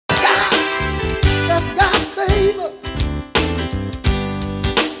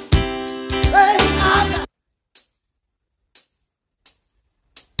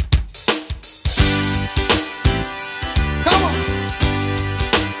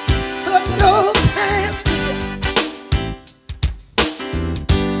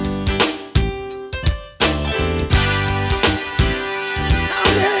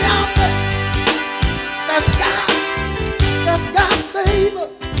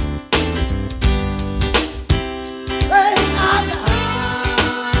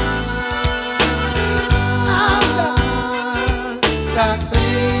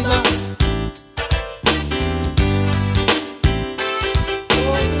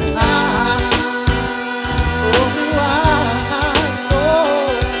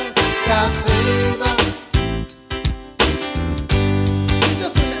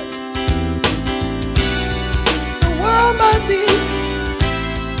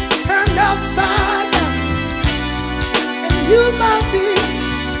You might be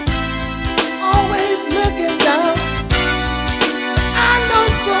always looking down. I know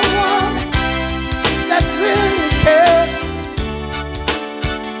someone that really cares,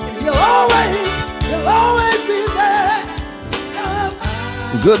 and he'll always be there.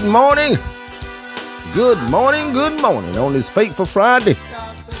 Good morning. Good morning, good morning on this fateful Friday.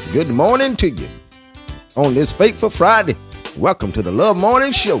 Good morning to you on this fateful Friday. Welcome to the Love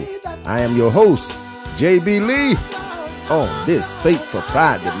Morning Show. I am your host, J.B. Lee, on this fateful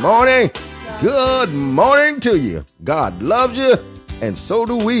Friday morning. Good morning to you. God loves you, and so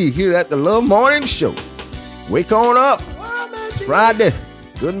do we here at the Love Morning Show. Wake on up. It's Friday.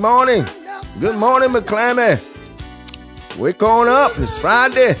 Good morning. Good morning, McClammy. Wake on up. It's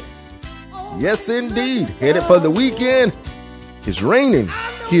Friday. Yes, indeed. Headed for the weekend. It's raining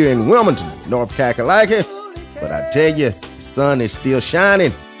here in Wilmington, North Carolina. But I tell you, the sun is still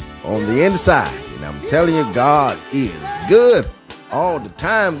shining on the inside. And I'm telling you, God is good all the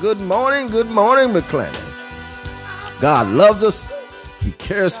time. Good morning, McClellan. God loves us. He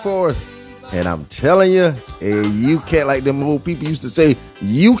cares for us. And I'm telling you, you can't, like them old people used to say,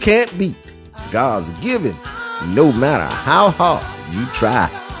 you can't beat God's giving no matter how hard you try.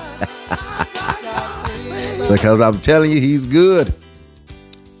 Because I'm telling you, he's good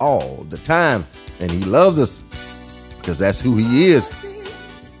all the time. And he loves us because that's who he is.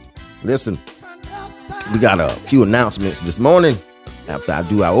 Listen, we got a few announcements this morning after I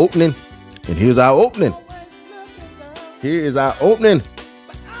do our opening. And here's our opening. Here is our opening.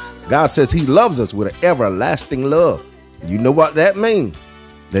 God says he loves us with an everlasting love. You know what that means?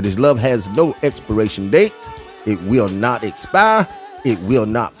 That his love has no expiration date. It will not expire. It will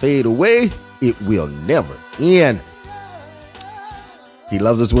not fade away. It will never end. He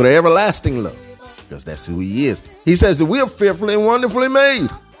loves us with an everlasting love because that's who he is. He says that we are fearfully and wonderfully made.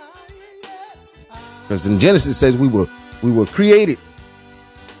 Because in Genesis it says we were created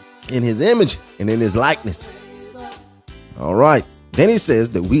in his image and in his likeness. All right. Then he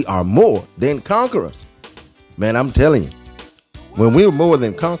says that we are more than conquerors. Man, I'm telling you, when we're more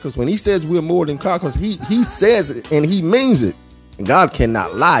than conquerors, when he says we're more than conquerors, he says it and he means it. And God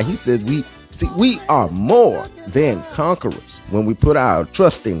cannot lie. He says we are more than conquerors when we put our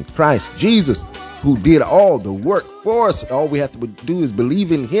trust in Christ Jesus, who did all the work for us. All we have to do is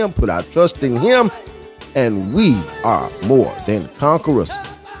believe in him, put our trust in him, and we are more than conquerors.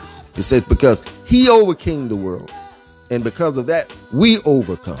 It says because he overcame the world, and because of that, we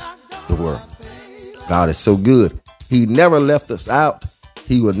overcome the world. God is so good. He never left us out.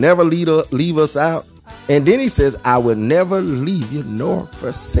 He will never leave us out. And then he says, I will never leave you nor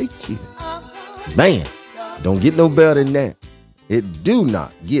forsake you. Man, don't get no better than that. It do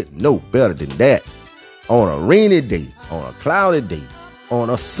not get no better than that. On a rainy day, on a cloudy day, on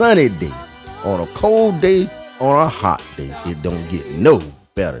a sunny day, on a cold day, on a hot day, it don't get no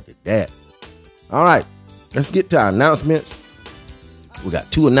better than that. All right, let's get to our announcements. We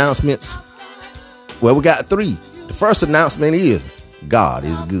got 2 announcements. Well, we got 3. The first announcement is God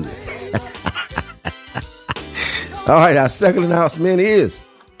is good. All right, our second announcement is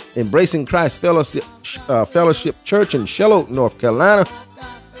Embracing Christ Fellowship Church in Charlotte, North Carolina.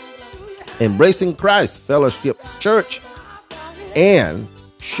 Embracing Christ Fellowship Church in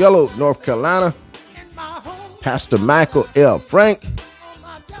Charlotte, North Carolina. Pastor Michael L. Frank,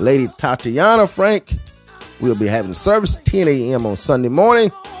 Lady Tatiana Frank. We'll be having service 10 a.m. on Sunday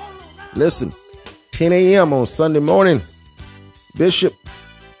morning. Listen, 10 a.m. on Sunday morning. Bishop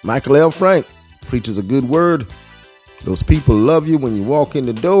Michael L. Frank preaches a good word. Those people love you when you walk in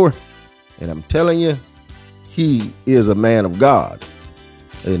the door. And I'm telling you, he is a man of God.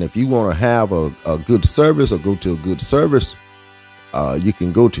 And if you want to have a good service or go to a good service, you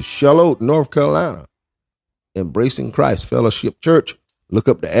can go to Charlotte, North Carolina. Embracing Christ Fellowship Church. Look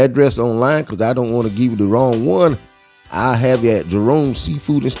up the address online because I don't want to give you the wrong one. I have you at Jerome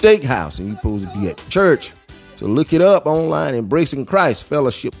Seafood and Steakhouse, and you're supposed to be at church. So look it up online, Embracing Christ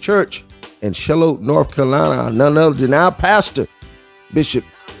Fellowship Church in Charlotte, North Carolina. None other than our pastor, Bishop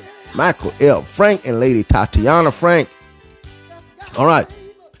Michael L. Frank and Lady Tatiana Frank. All right,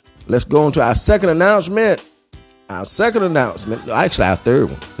 let's go on to our second announcement. Actually our third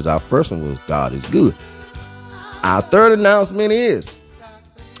one, because our first one was God is good. Our third announcement is,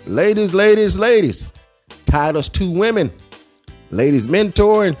 ladies, Titus II women, ladies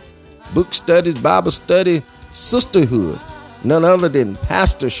mentoring, book studies, Bible study, sisterhood. None other than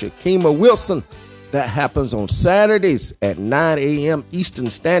Pastor Shakima Wilson. That happens on Saturdays at 9 a.m. Eastern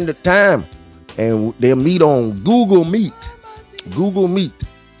Standard Time. And they'll meet on Google Meet.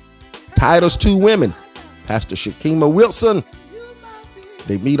 Titus II women, Pastor Shakima Wilson.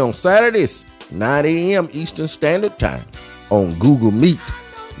 They meet on Saturdays, 9 a.m. Eastern Standard Time. on Google Meet.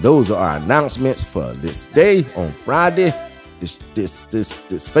 Those are our announcements for this day on Friday.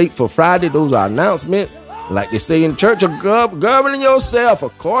 This fateful Friday. Those are announcements. Like they say in church, govern yourself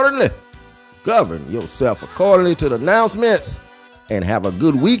accordingly. Govern yourself accordingly to the announcements. And have a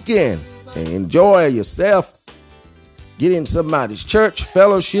good weekend. And enjoy yourself. Get in somebody's church,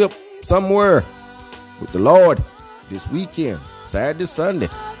 fellowship, somewhere with the Lord this weekend. Saturday, Sunday.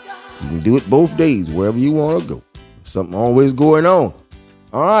 You can do it both days, wherever you want to go. Something always going on.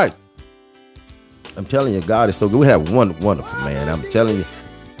 All right. I'm telling you, God is so good. We have one wonderful, man. I'm telling you,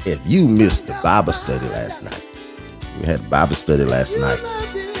 if you missed the Bible study last night, we had Bible study last night.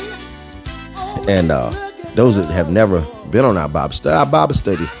 And those that have never been on our Bible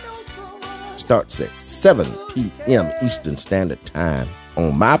study starts at 7 p.m. Eastern Standard Time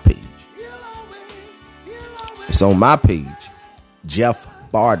on my page. It's on my page, Jeff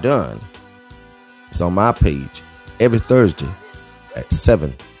Bardun. It's on my page every Thursday at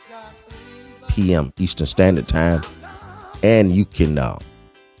 7 p.m. Eastern Standard Time, and you can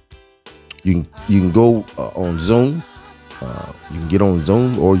go on Zoom. You can get on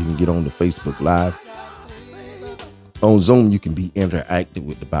Zoom, or you can get on the Facebook Live. On Zoom, you can be interactive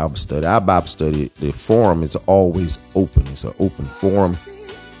with the Bible study. Our Bible study, the forum is always open. It's an open forum,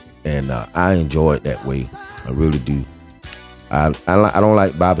 and I enjoy it that way. I really do. I don't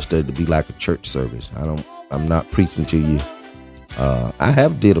like Bible study to be like a church service. I'm not preaching to you. I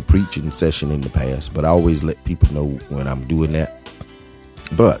have did a preaching session in the past, but I always let people know when I'm doing that.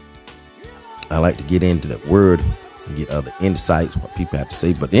 But I like to get into that word and get other insights, what people have to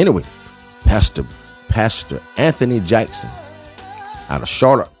say. But anyway, Pastor Anthony Jackson out of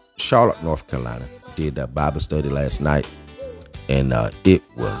Charlotte, North Carolina, did that Bible study last night, and it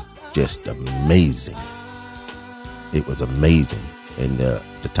was just amazing. It was amazing, and the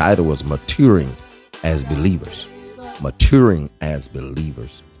title was Maturing as Believers. Maturing as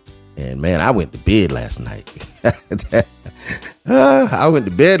Believers. And man, I went to bed last night. I went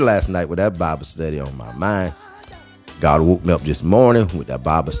to bed last night with that Bible study on my mind. God woke me up this morning with that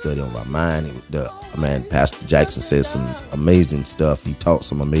Bible study on my mind. Pastor Jackson said some amazing stuff. He taught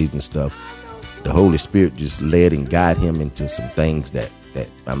some amazing stuff. The Holy Spirit just led and guided him into some things that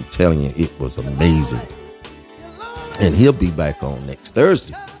I'm telling you, it was amazing. And he'll be back on next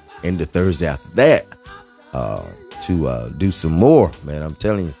Thursday and the Thursday after that to do some more. Man, I'm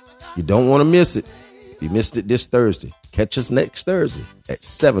telling you, you don't want to miss it. If you missed it this Thursday, catch us next Thursday at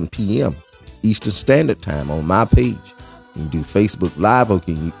 7 p.m. Eastern Standard Time on my page. You can do Facebook Live, or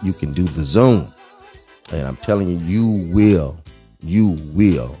you can do the Zoom. And I'm telling you, you will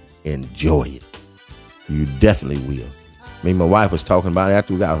enjoy it. You definitely will. Me and my wife was talking about it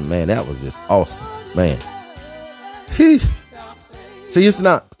after we got, man, that was just awesome, man. See, it's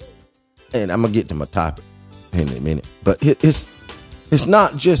not, and I'm gonna get to my topic in a minute, but it's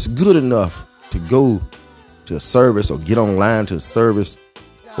not just good enough to go to a service or get online to a service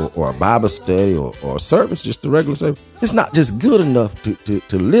or a Bible study or a service, just a regular service. It's not just good enough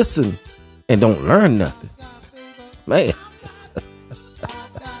to listen and don't learn nothing, man.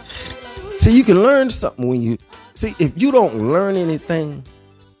 See, you can learn something when if you don't learn anything,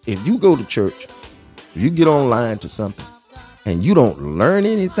 if you go to church, if you get online to something and you don't learn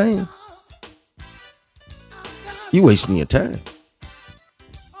anything, you're wasting your time.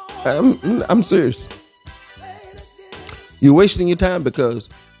 I'm serious. You're wasting your time, because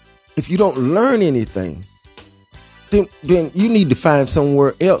if you don't learn anything, then you need to find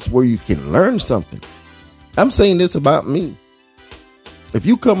somewhere else where you can learn something. I'm saying this about me. If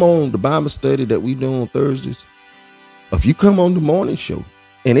you come on the Bible study that we do on Thursdays, if you come on the morning show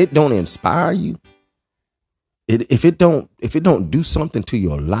and it don't inspire you, if it don't do something to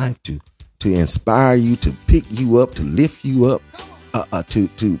your life to inspire you, to pick you up, to lift you up,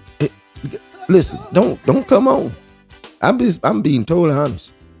 listen, don't come on. I'm being totally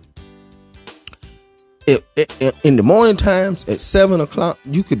honest. In the morning times at 7 o'clock,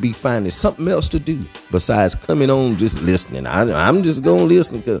 you could be finding something else to do besides coming on just listening. I'm just gonna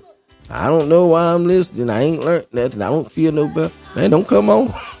listen because I don't know why I'm listening. I ain't learned nothing. I don't feel no better. Man, don't come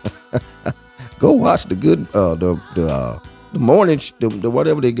on. Go watch the good the morning the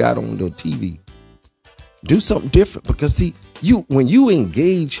whatever they got on the TV. Do something different, because see, when you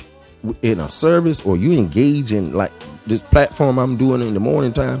engage in a service, or you engage in like this platform I'm doing in the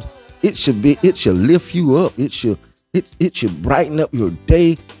morning times, it should lift you up. It should brighten up your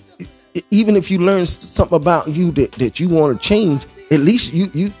day. Even if you learn something about you that you want to change, at least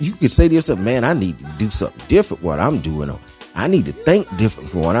you could say to yourself, man, I need to do something different what I'm doing, or I need to think different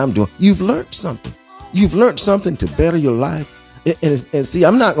from what I'm doing. You've learned something. You've learned something to better your life. And see,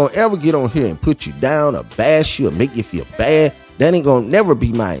 I'm not going to ever get on here and put you down or bash you or make you feel bad. That ain't going to never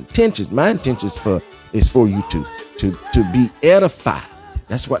be my intentions. My intentions is for you to be edified.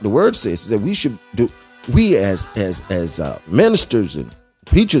 That's what the word says, that we should do. We as ministers and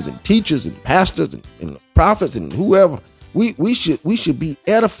preachers and teachers and pastors and prophets and whoever, we should be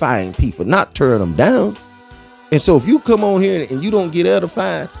edifying people, not tearing them down. And so if you come on here and you don't get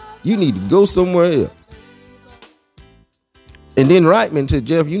edified, you need to go somewhere else. And then write me and say,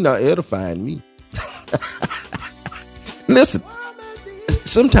 Jeff, you're not edifying me. Listen,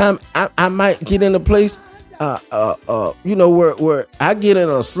 sometimes I might get in a place, where I get in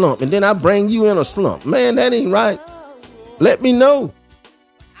a slump and then I bring you in a slump. Man, that ain't right. Let me know.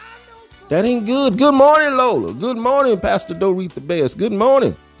 That ain't good. Good morning, Lola. Good morning, Pastor Doretha Best. Good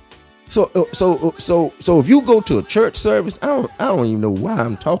morning. So if you go to a church service, I don't even know why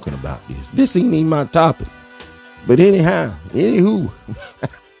I'm talking about this. This ain't even my topic. But anywho,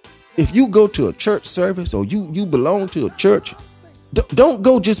 if you go to a church service or you belong to a church, don't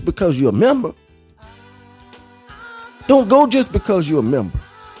go just because you're a member. Don't go just because you're a member.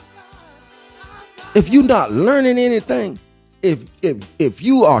 If you're not learning anything, if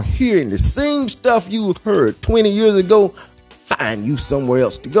you are hearing the same stuff you heard 20 years ago, find you somewhere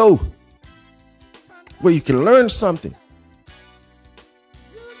else to go where you can learn something.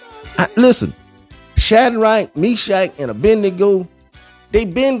 Listen, Shadrach, Meshach, and Abednego, they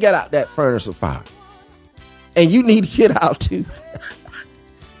been got out that furnace of fire. And you need to get out too.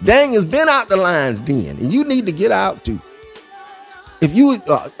 Daniel's been out the lion's den, and you need to get out too. If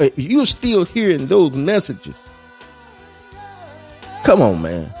you're still hearing those messages, come on,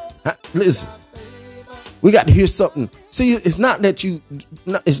 man. Listen, we got to hear something. See, it's not that you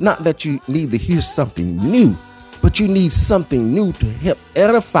need to hear something new, but you need something new to help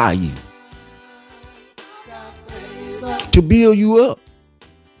edify you, to build you up,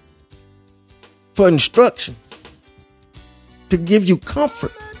 for instructions, to give you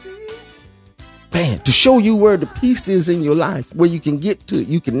comfort, man, to show you where the peace is in your life, where you can get to it,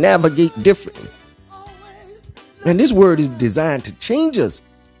 you can navigate differently. And this word is designed to change us,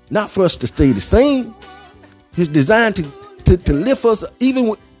 not for us to stay the same. It's designed to lift us.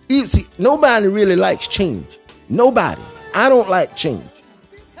 See, nobody really likes change. Nobody. I don't like change.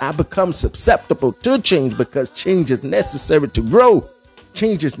 I become susceptible to change because change is necessary to grow.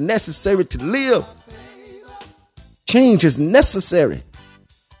 Change is necessary to live. Change is necessary.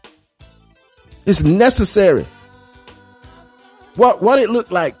 It's necessary. What it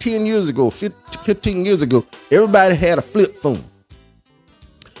looked like 10 years ago, 15 years ago, everybody had a flip phone.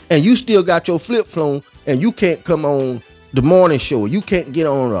 And you still got your flip phone, and you can't come on the morning show. You can't get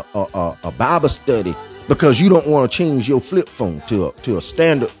on a Bible study because you don't want to change your flip phone to a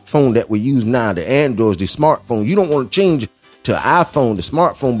standard phone that we use now, the Androids, the smartphone. You don't want to change to an iPhone, the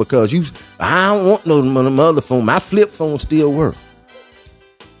smartphone, because I don't want no other phone. My flip phone still works.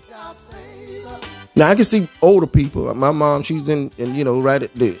 Now I can see older people. My mom, she's in right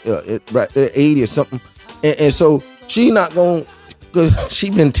at the 80 or something, and so she not going. Cause she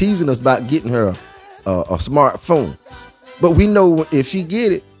been teasing us about getting her a smartphone, but we know if she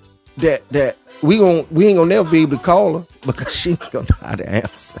get it, that we ain't gonna never be able to call her because she ain't gonna know how to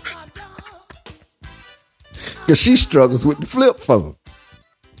answer. Cause she struggles with the flip phone.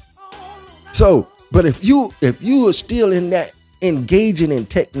 So, but if you are still in that engaging in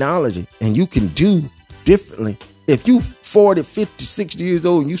technology and you can do differently, if you 40, 50, 60 years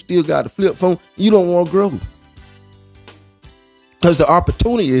old and you still got a flip phone, you don't want to grow. Because the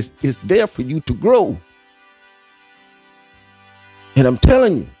opportunity is there for you to grow. And I'm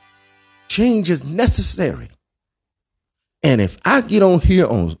telling you, change is necessary. And if I get on here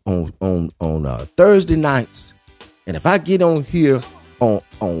on Thursday nights, and if I get on here on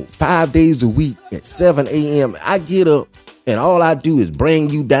 5 days a week at 7 a.m., I get up and all I do is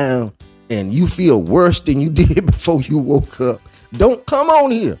bring you down and you feel worse than you did before you woke up, don't come on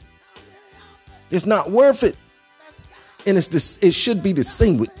here. It's not worth it. And it should be the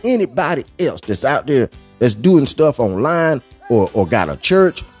same with anybody else that's out there that's doing stuff online or got a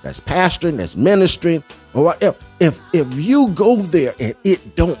church that's pastoring, that's ministering, or whatever. If you go there and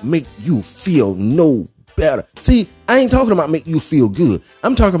it don't make you feel no better. See, I ain't talking about make you feel good.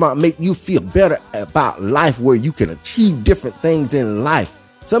 I'm talking about make you feel better about life, where you can achieve different things in life.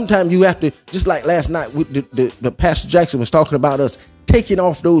 Sometimes you have to, just like last night with the Pastor Jackson was talking about us taking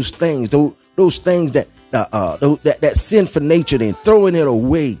off those things, those things that sinful nature, and throwing it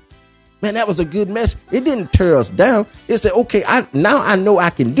away Man, that was a good message. It didn't tear us down. It said, okay, now I know I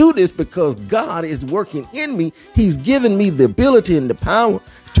can do this because God is working in me. He's given me the ability and the power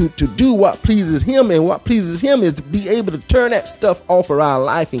to do what pleases him. And what pleases him is to be able to turn that stuff off of our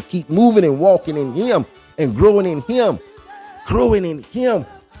life and keep moving and walking in him and growing in him. Growing in him.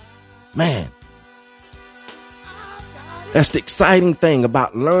 Man, that's the exciting thing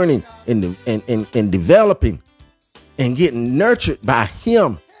about learning and developing and getting nurtured by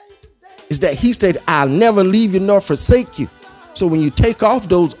him. Is that he said, I'll never leave you nor forsake you. So when you take off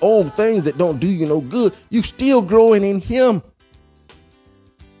those old things that don't do you no good, you still growing in him.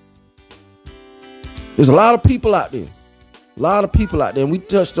 There's a lot of people out there. And we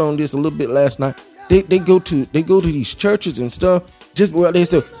touched on this a little bit last night. They go to these churches and stuff. Just well, they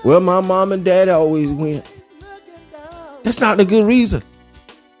say, well, my mom and dad always went. That's not a good reason.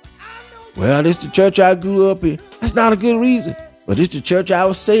 Well, this is the church I grew up in. That's not a good reason. But it's the church I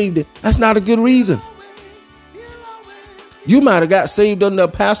was saved in. That's not a good reason. You might have got saved under a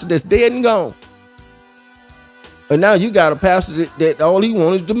pastor that's dead and gone. And now you got a pastor that all he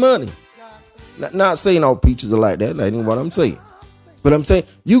wants is the money. Not saying all preachers are like that. That ain't what I'm saying. But I'm saying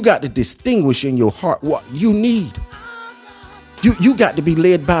you got to distinguish in your heart what you need. You got to be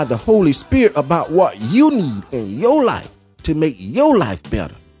led by the Holy Spirit about what you need in your life to make your life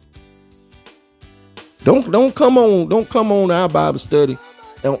better. Don't come on our Bible study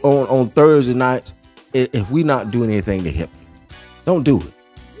on Thursday nights if we're not doing anything to help you. Don't do it.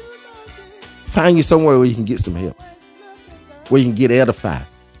 Find you somewhere where you can get some help, where you can get edified,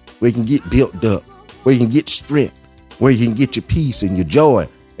 where you can get built up, where you can get strength, where you can get your peace and your joy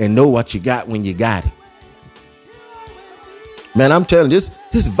and know what you got when you got it. Man, I'm telling you, this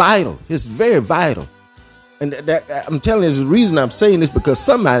is vital. It's very vital. And I'm telling you, the reason I'm saying this because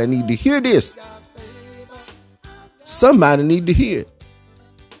somebody need to hear this. Somebody need to hear it.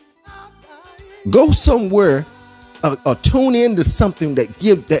 Go somewhere or tune into something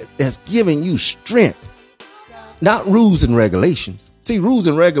that's giving you strength, not rules and regulations. See, rules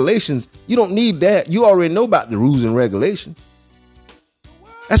and regulations, you don't need that. You already know about the rules and regulations.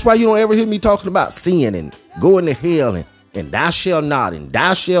 That's why you don't ever hear me talking about sin and going to hell and thou shalt not and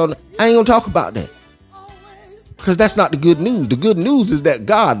thou shalt. I ain't gonna talk about that. Because that's not the good news. The good news is that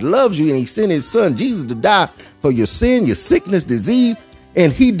God loves you and he sent his son Jesus to die for your sin, your sickness, disease,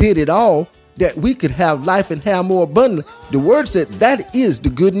 and he did it all that we could have life and have more abundantly. The word said that is the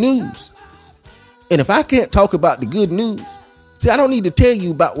good news. And if I can't talk about the good news, see, I don't need to tell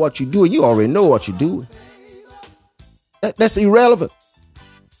you about what you're doing. You already know what you're doing. That's irrelevant.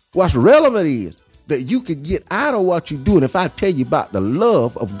 What's relevant is that you could get out of what you're doing if I tell you about the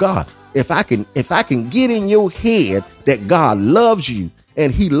love of God. If I can get in your head that God loves you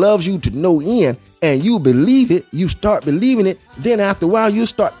and he loves you to no end and you believe it, you start believing it, then after a while you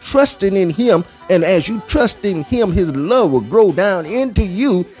start trusting in him. And as you trust in him, his love will grow down into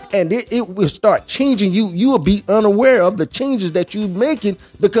you and it will start changing you. You will be unaware of the changes that you're making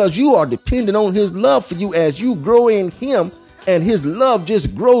because you are dependent on his love for you. As you grow in him and his love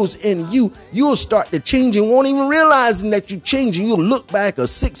just grows in you, you'll start to change and won't even realizing that you're changing. You'll look back at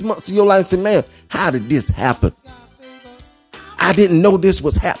 6 months of your life and say, man, how did this happen? I didn't know this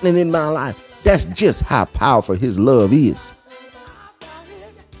was happening in my life. That's just how powerful his love is.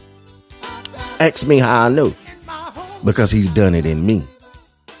 Ask me how I know. Because he's done it in me.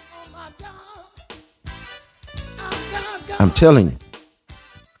 I'm telling you,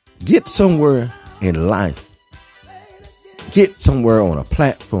 get somewhere in life. Get somewhere on a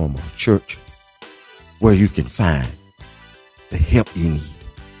platform or church where you can find the help you need.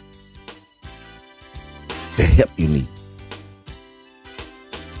 The help you need.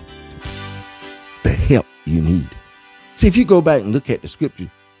 The help you need. See, if you go back and look at the scripture,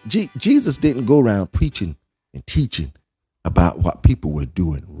 Jesus didn't go around preaching and teaching about what people were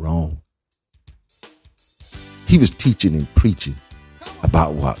doing wrong. He was teaching and preaching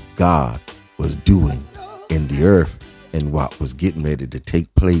about what God was doing in the earth and what was getting ready to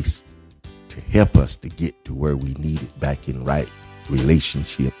take place to help us to get to where we needed back in right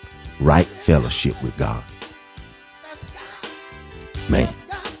relationship, right fellowship with God. Man,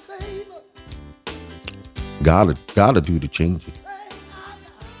 God will do the changing.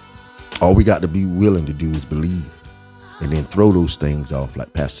 All we got to be willing to do is believe and then throw those things off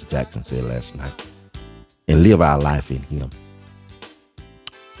like Pastor Jackson said last night and live our life in him.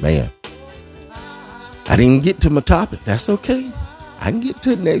 Man, I didn't get to my topic. That's okay. I can get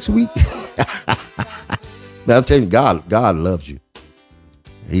to it next week. Now I'm telling you, God loves you.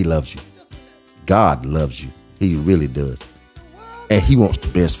 He loves you. God loves you. He really does. And he wants the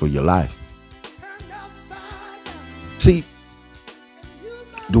best for your life. See,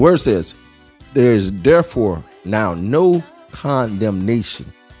 The word says, there is therefore now no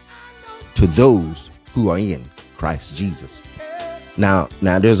condemnation to those who are in Christ Jesus. Now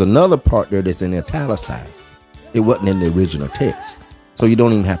there's another part there that's in italicized. It wasn't in the original text. So you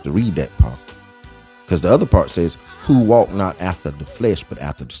don't even have to read that part. Because the other part says, who walk not after the flesh, but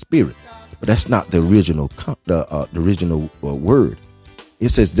after the spirit. But that's not the original word. It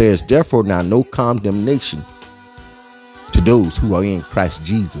says, there is therefore now no condemnation to those who are in Christ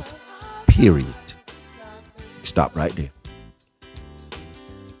Jesus, period. Stop right there.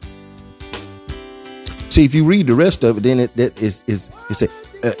 See, if you read the rest of it, then it says,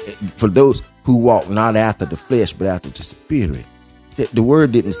 for those who walk not after the flesh, but after the spirit. The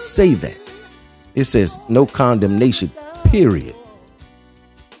word didn't say that. It says no condemnation, period.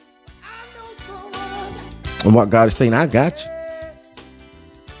 And what God is saying, I got you.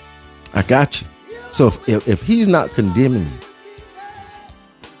 I got you. So if he's not condemning you,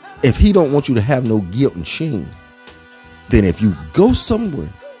 if he don't want you to have no guilt and shame, then if you go somewhere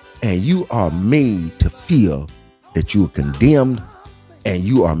and you are made to feel that you are condemned and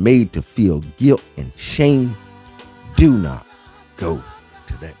you are made to feel guilt and shame, do not go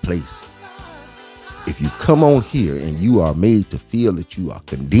to that place. If you come on here and you are made to feel that you are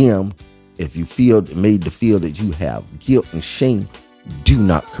condemned, if you feel made to feel that you have guilt and shame, do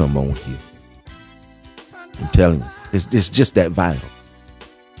not come on here. I'm telling you, it's just that vital.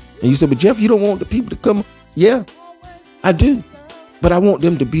 And you say, but Jeff, you don't want the people to come. Yeah, I do. But I want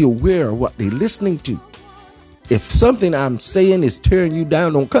them to be aware of what they're listening to. If something I'm saying is tearing you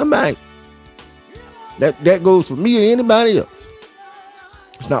down, don't come back. That goes for me or anybody else.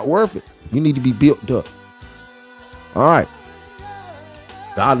 It's not worth it. You need to be built up. All right.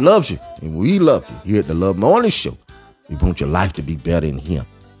 God loves you, and we love you here at the Love Morning Show. We want your life to be better in him.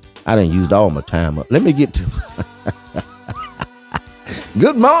 I done used all my time up. Let me get to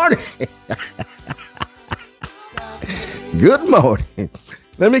good morning. Good morning.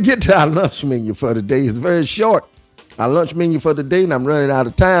 Let me get to our lunch menu for today. It's very short. Our lunch menu for today, and I'm running out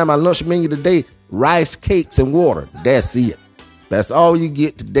of time. Our lunch menu today, rice cakes and water. That's it. That's all you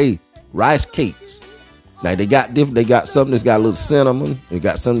get today. Rice cakes. Now they got different. They got something that's got a little cinnamon. They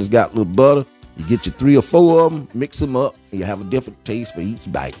got something that's got a little butter. You get your 3 or 4 of them, mix them up, and you have a different taste for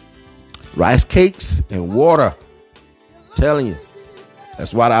each bite. Rice cakes and water. I'm telling you,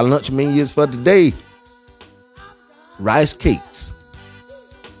 that's what our lunch menu is for today. Rice cakes.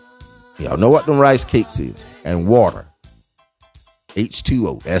 Y'all know what them rice cakes is. And water.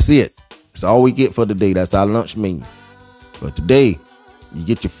 H2O. That's it. That's all we get for today. That's our lunch menu. But today, you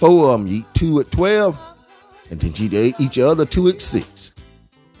get your 4 of them. You eat 2 at 12. And then you eat your other 2 at 6.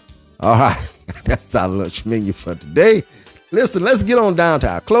 All right. That's our lunch menu for today. Listen, let's get on down to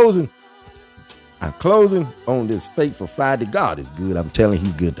our closing. Our closing on this Faithful Friday. God is good. I'm telling you,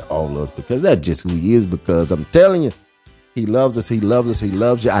 he's good to all of us because that's just who he is. Because I'm telling you, he loves us. He loves us. He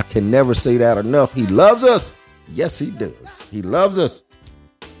loves you. I can never say that enough. He loves us. Yes, he does. He loves us.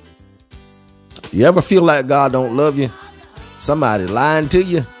 You ever feel like God don't love you? Somebody lying to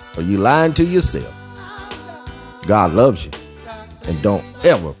you or you lying to yourself. God loves you. And don't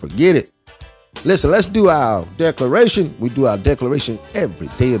ever forget it. Listen, let's do our declaration. We do our declaration every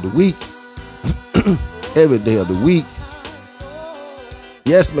day of the week. Every day of the week.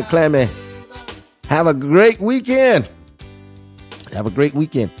 Yes, McClammy. Have a great weekend. Have a great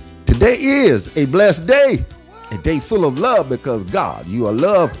weekend. Today is a blessed day. A day full of love because God, you are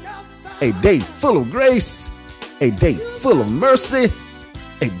loved. A day full of grace. A day full of mercy.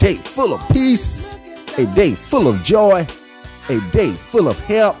 A day full of peace. A day full of joy. A day full of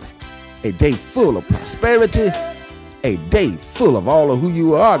help. A day full of prosperity. A day full of all of who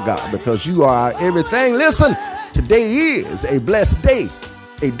you are, God, because you are everything. Listen, today is a blessed day.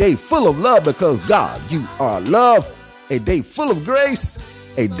 A day full of love because God, you are love. A day full of grace.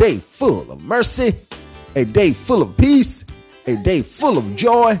 A day full of mercy. A day full of peace. A day full of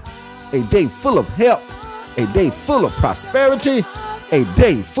joy. A day full of help. A day full of prosperity. A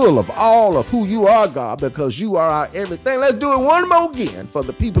day full of all of who you are, God, because you are our everything. Let's do it one more again for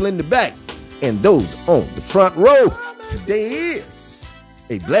the people in the back and those on the front row. Today is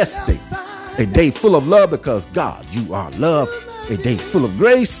a blessed day. A day full of love because God, you are love. A day full of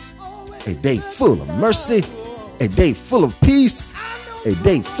grace. A day full of mercy. A day full of peace. A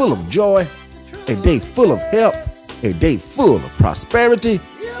day full of joy. A day full of help. A day full of prosperity.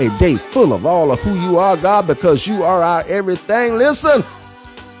 A day full of all of who you are, God, because you are our everything. Listen,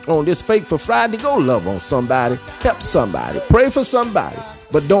 on this Faithful Friday, go love on somebody, help somebody, pray for somebody,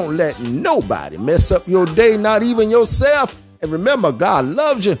 but don't let nobody mess up your day, not even yourself. And remember, God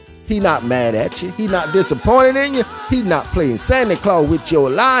loves you. He not mad at you. He not disappointed in you. He not playing Santa Claus with your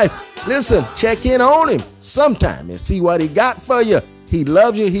life. Listen, check in on him sometime and see what he got for you. He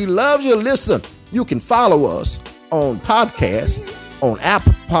loves you. He loves you. Listen, you can follow us on podcasts, on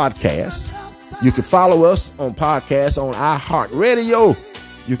Apple Podcasts. You can follow us on podcasts on iHeartRadio.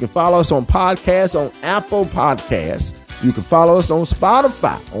 You can follow us on podcasts on Apple Podcasts. You can follow us on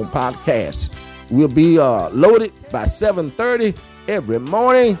Spotify on podcasts. We'll be loaded by 7:30 every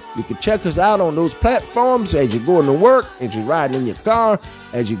morning. You can check us out on those platforms as you're going to work, as you're riding in your car,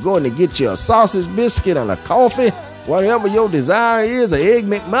 as you're going to get you a sausage biscuit and a coffee, whatever your desire is, an Egg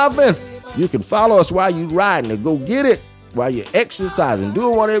McMuffin. You can follow us while you're riding and go get it, while you're exercising,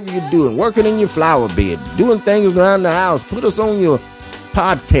 doing whatever you're doing, working in your flower bed, doing things around the house. Put us on your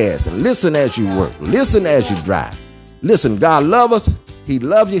podcast and listen as you work, listen as you drive. Listen, God love us. He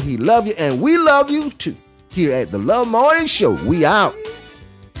love you. He love you. And we love you too. Here at the Love Morning Show, we out.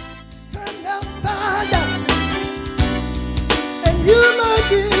 Turned upside down, and you might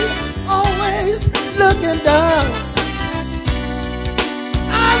be always looking down.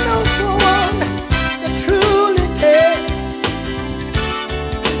 I know someone that truly cares.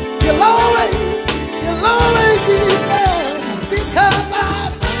 You'll always be there because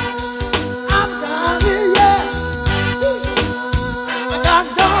I'm down here, yeah. I got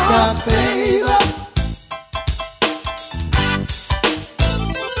God's favor.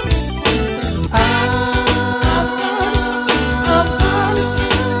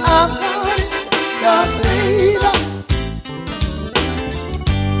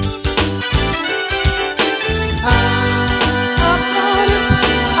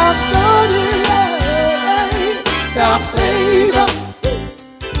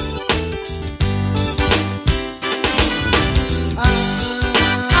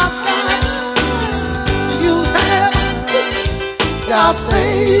 God's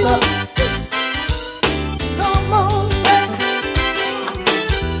favor.